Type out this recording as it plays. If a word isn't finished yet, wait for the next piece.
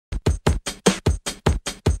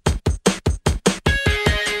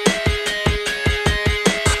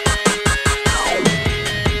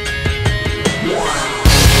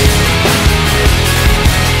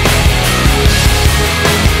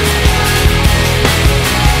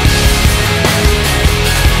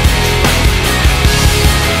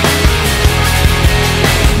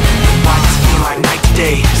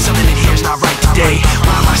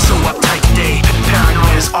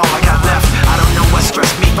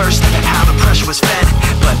first, how the pressure was fed.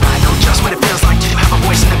 But I know just what it feels like to have a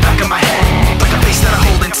voice in the back of my head, like a face that I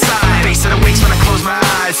hold inside, face that awakes when I close my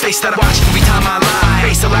eyes, face that I watch every time I lie,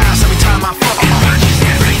 face that laughs every time I fall.